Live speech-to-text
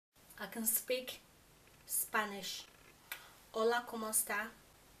can speak Spanish. Hola, ¿cómo está?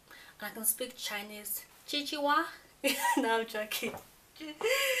 And I can speak Chinese. Chichiwa? No, I'm joking.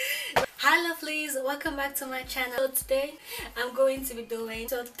 Hi lovelies, welcome back to my channel. So today I'm going to be doing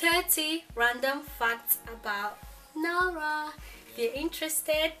 30 random facts about Norah. If you're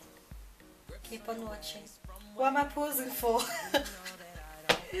interested, keep on watching. What am I posing for?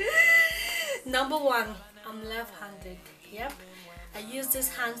 Number 1, I'm left-handed. Yep, I use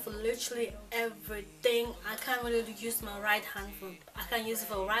this hand for literally everything. I can't really use my right hand for. I can use it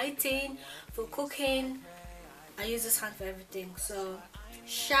for writing, for cooking. I use this hand for everything. So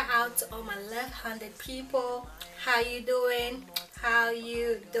shout out to all my left-handed people. How you doing? How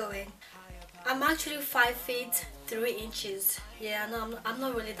you doing? I'm actually 5 feet 3 inches. Yeah, no, I'm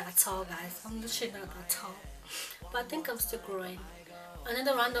not really that tall, guys. I'm literally not that tall, but I think I'm still growing.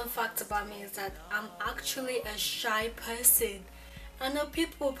 Another random fact about me is that I'm actually a shy person. I know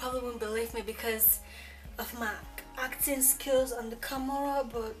people probably won't believe me because of my acting skills on the camera,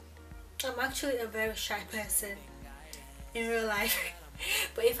 but I'm actually a very shy person in real life.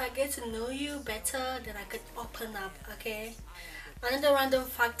 But if I get to know you better, then I could open up, okay? Another random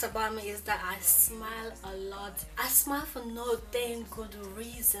fact about me is that I smile a lot. I smile for no damn good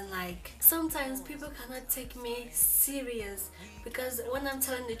reason. Like, sometimes people cannot take me serious because when I'm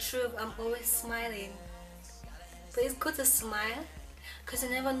telling the truth, I'm always smiling. But it's good to smile because you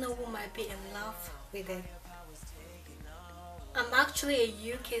never know who might be in love with it. I'm actually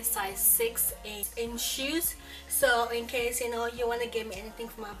a UK size 6 in shoes, so in case you want to give me anything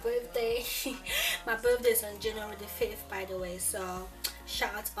for my birthday. My birthday is on January the 5th, by the way, so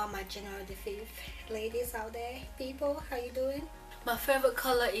shout out to all my January the 5th ladies out there. People, how you doing? My favorite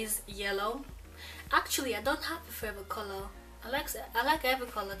color is yellow. Actually, I don't have a favorite color. I like every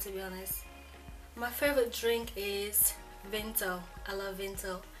color, to be honest. My favorite drink is Vento. I love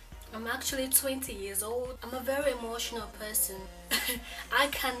Vento. I'm actually 20 years old. I'm a very emotional person. I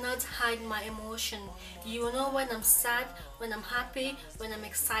cannot hide my emotion. You will know when I'm sad, when I'm happy, when I'm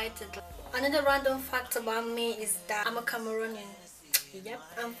excited. Another random fact about me is that I'm a Cameroonian. Yep,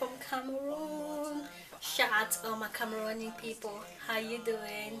 I'm from Cameroon. Shout out to all my Cameroonian people. How you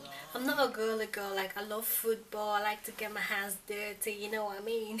doing? I'm not a girly girl. Like, I love football. I like to get my hands dirty. You know what I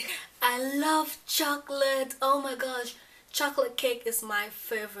mean? I love chocolate. Oh my gosh. Chocolate cake is my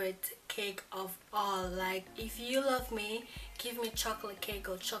favorite cake of all. Like, if you love me, give me chocolate cake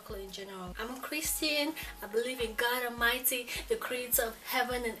or chocolate in general. I'm a Christian. I believe in God Almighty, the creator of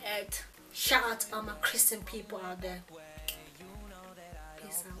heaven and earth. Shout out to all my Christian people out there.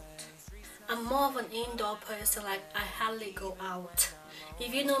 Peace out. I'm more of an indoor person. Like, I hardly go out.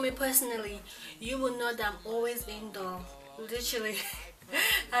 If you know me personally, you will know that I'm always indoor. Literally.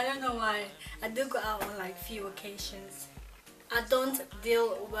 I don't know why. I do go out on like few occasions. I don't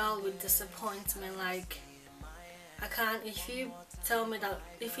deal well with disappointment. Like, I can't. If you tell me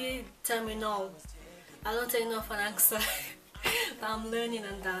no, I don't take no for an answer. But I'm learning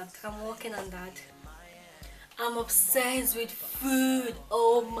on that. I'm working on that. I'm obsessed with food.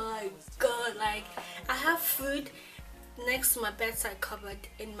 Oh my god. Like, I have food next to my bedside cupboard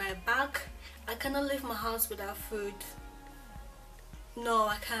in my bag. I cannot leave my house without food. No,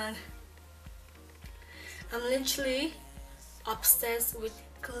 I can't. I'm literally obsessed with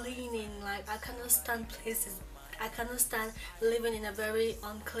cleaning. Like, I cannot stand places. I cannot stand living in a very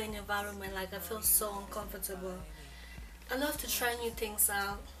unclean environment. Like, I feel so uncomfortable. I love to try new things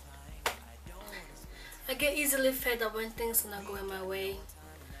out. I get easily fed up when things are not going my way.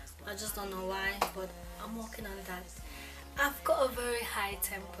 I just don't know why, but I'm working on that. I've got a very high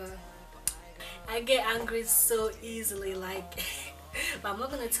temper. I get angry so easily, like but I'm not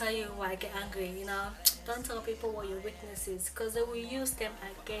gonna tell you why I get angry, you know. Don't tell people what your weakness is, because they will use them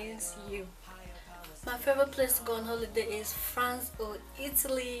against you. My favorite place to go on holiday is France or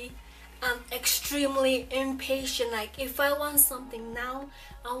Italy. I'm extremely impatient. Like, if I want something now,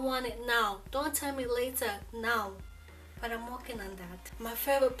 I want it now. Don't tell me later, now. But I'm working on that. My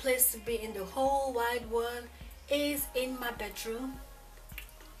favorite place to be in the whole wide world is in my bedroom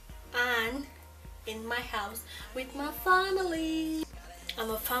and in my house with my family. I'm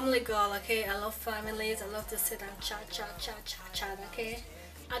a family girl, okay? I love families. I love to sit and chat, okay?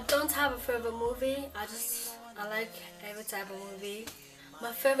 I don't have a favorite movie. I like every type of movie.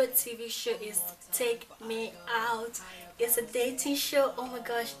 My favorite TV show is Take Me Out. It's a dating show. Oh my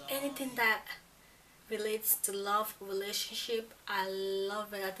gosh, anything that relates to love, relationship, I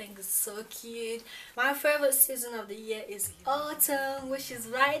love it. I think it's so cute. My favorite season of the year is autumn, which is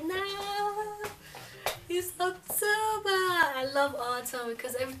right now. It's October. I love autumn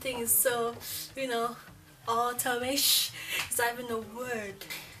because everything is so, autumnish. It's not even a word.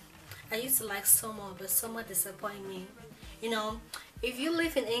 used to like summer, but summer disappointed me. You know, if you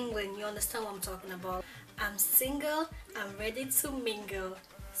live in England, you understand what I'm talking about. I'm single, I'm ready to mingle.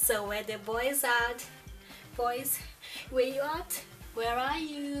 So where the boys at? Boys, where you at? Where are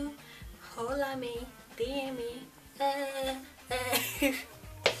you? Holla me, DM me.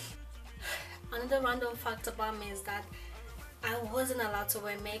 Another random fact about me is that I wasn't allowed to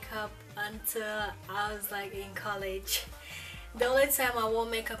wear makeup until I was like in college. The only time I wore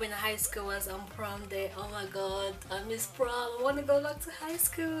makeup in high school was on prom day. Oh my god, I miss prom. I want to go back to high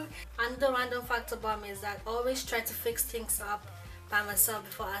school. Another random fact about me is that I always try to fix things up by myself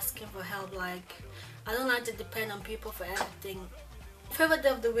before asking for help. Like, I don't like to depend on people for everything. Favorite day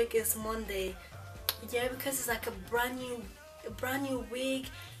of the week is Monday. Yeah, because it's like a brand new week.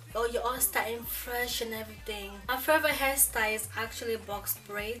 Or you're all starting fresh and everything. My favorite hairstyle is actually box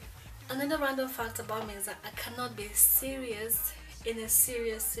braid. Another random fact about me is that I cannot be serious in a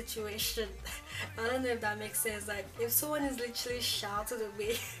serious situation. I don't know if that makes sense. Like, if someone is literally shouting at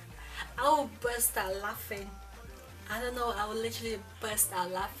me, I will burst out laughing. I don't know, I will literally burst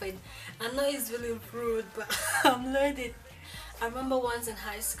out laughing. I know it's really rude, but I'm learning. I remember once in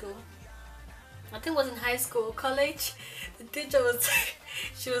high school, I think it was in high school or college, the teacher was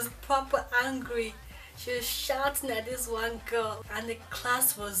she was proper angry. She was shouting at this one girl and the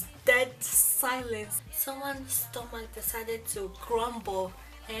class was dead silence. Someone's stomach decided to grumble,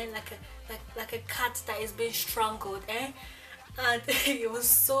 like a cat that is being strangled, and it was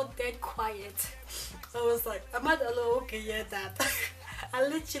so dead quiet. I was like, am I the only one who can hear that? I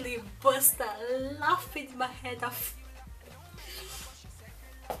literally burst out laughing my head off.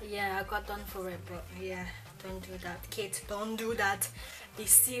 Yeah, I got done for it, but yeah, don't do that. Kids, don't do that. Be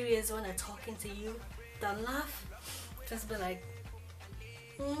serious when I'm talking to you. Don't laugh. Just be like,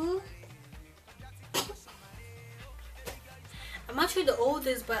 I'm actually the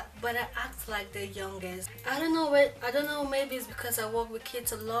oldest, but I act like the youngest. I don't know. Maybe it's because I work with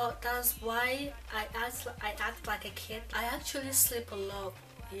kids a lot. That's why I act like a kid. I actually sleep a lot.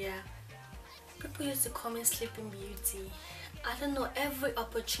 Yeah. People used to call me Sleeping Beauty. I don't know. Every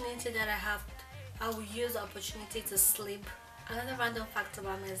opportunity that I have, I will use the opportunity to sleep. Another random fact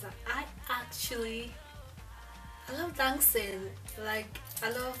about me is that I love dancing. Like, I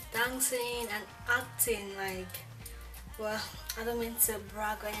love dancing and acting. Like, well, I don't mean to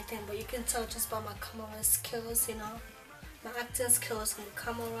brag or anything, but you can tell just by my camera skills, you know. My acting skills on the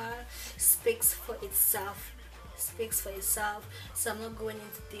camera speaks for itself. So I'm not going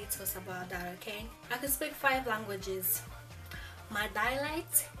into details about that, okay? I can speak 5 languages. My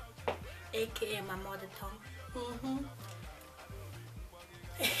dialect, aka my mother tongue.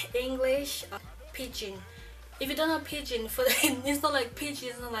 English, Pidgin. If you don't know Pidgin, it's not like Pidgin,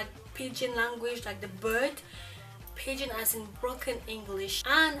 it's not like Pidgin language, like the bird. Pidgin as in broken English.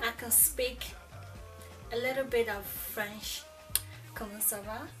 And I can speak a little bit of French. Comment ça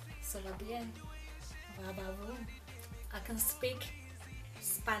va? Ça va bien? Va vous? I can speak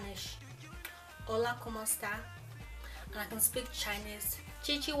Spanish. Hola, ¿cómo está? And I can speak Chinese.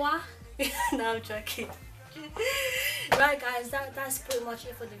 Chichiwa? No, I'm joking. Right guys, that's pretty much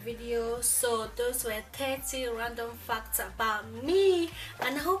it for the video. So those were 30 random facts about me,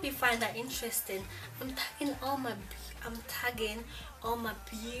 and I hope you find that interesting. I'm tagging all my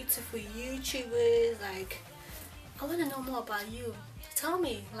beautiful YouTubers. Like, I want to know more about you. Tell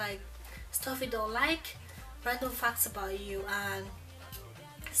me, like, stuff you don't like, random facts about you, and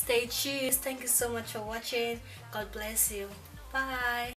stay tuned. Thank you so much for watching. God bless you. Bye.